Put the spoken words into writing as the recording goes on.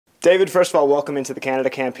David, first of all, welcome into the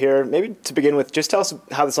Canada camp here. Maybe to begin with, just tell us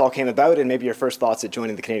how this all came about and maybe your first thoughts at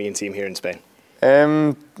joining the Canadian team here in Spain.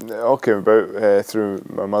 All came about through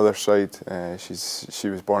my mother's side. She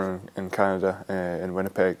was born in Canada, in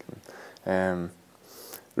Winnipeg.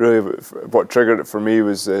 Really, what triggered it for me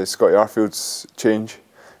was Scotty Arfield's change.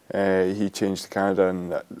 He changed to Canada,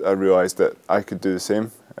 and I realised that I could do the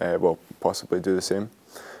same. Well, possibly do the same.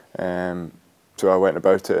 So I went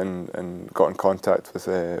about it and got in contact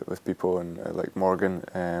with people and like Morgan,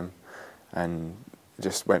 and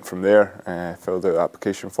just went from there. Filled out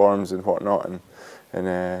application forms and whatnot,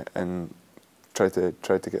 and tried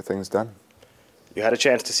to get things done. You had a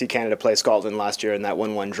chance to see Canada play Scotland last year in that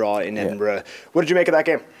 1-1 draw in Edinburgh. Yeah. What did you make of that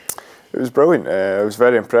game? It was brilliant. I was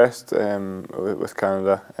very impressed with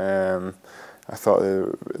Canada. I thought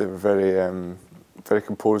they were very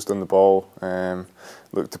composed on the ball.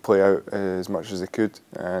 Looked to play out as much as they could,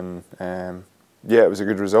 and yeah, it was a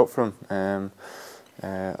good result for them.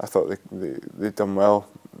 I thought they'd done well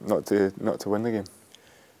not to win the game.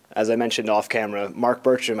 As I mentioned off camera, Mark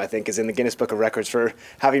Bertram, I think, is in the Guinness Book of Records for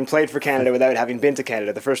having played for Canada without having been to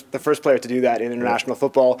Canada. The first player to do that in international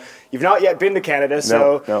football. You've not yet been to Canada,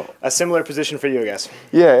 so no. A similar position for you, I guess.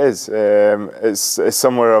 Yeah, it is. It's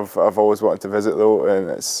somewhere I've always wanted to visit though,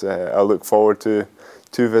 and I look forward to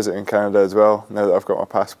visiting Canada as well. Now that I've got my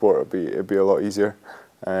passport, it'll be a lot easier.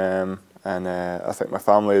 And I think my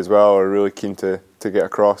family as well are really keen to get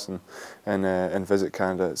across and visit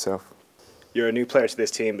Canada itself. You're a new player to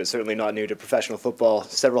this team, but certainly not new to professional football.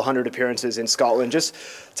 Several hundred appearances in Scotland. Just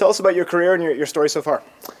tell us about your career and your story so far.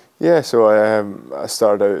 Yeah, so I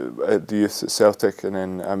started out at the youth at Celtic, and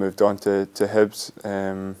then I moved on to Hibs,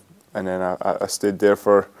 and then I stayed there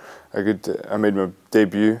for a good. I made my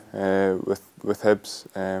debut with Hibs,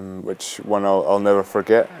 which one I'll never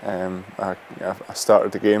forget. I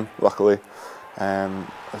started the game, luckily, at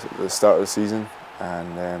the start of the season,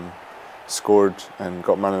 and scored and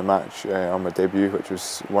got man of the match on my debut, which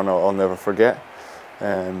was one I'll never forget.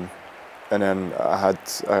 And then I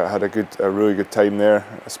had a really good time there.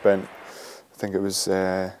 I spent, I think it was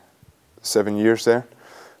 7 years there,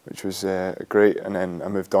 which was great. And then I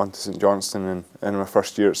moved on to St Johnstone, and in my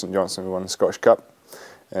first year at St Johnstone we won the Scottish Cup,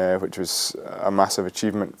 which was a massive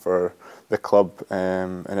achievement for the club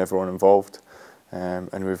and everyone involved.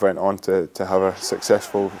 And we went on to have a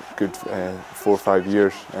successful, good 4 or 5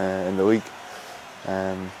 years in the league,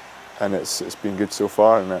 and it's been good so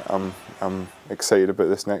far. And I'm excited about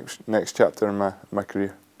this next chapter in my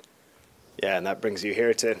career. Yeah, and that brings you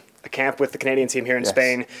here to a camp with the Canadian team here in Yes.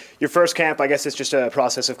 Spain. Your first camp, I guess it's just a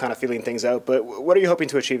process of kind of feeling things out. But what are you hoping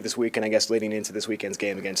to achieve this week, and I guess leading into this weekend's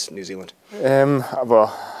game against New Zealand?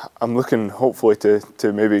 Well, I'm looking hopefully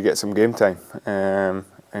to maybe get some game time.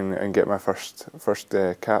 And get my first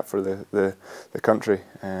cap for the country,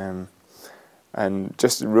 and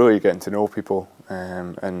just really getting to know people,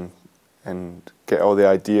 and get all the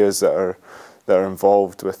ideas that are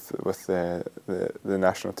involved with the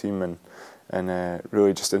national team, and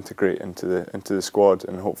really just integrate into the squad,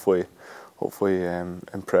 and hopefully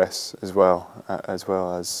impress as well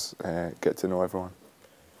as get to know everyone.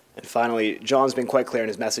 And finally, John's been quite clear in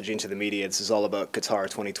his messaging to the media. This is all about Qatar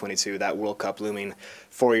 2022, that World Cup looming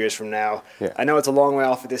 4 years from now. Yeah. I know it's a long way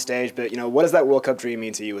off at this stage, but what does that World Cup dream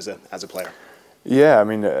mean to you as a player? Yeah, I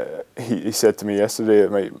mean, he said to me yesterday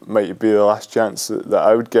it might be the last chance that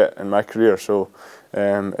I would get in my career. So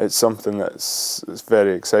it's something that's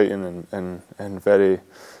very exciting and very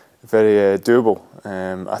doable.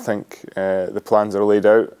 I think the plans are laid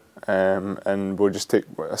out, and we'll just take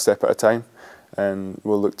a step at a time, and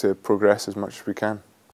we'll look to progress as much as we can.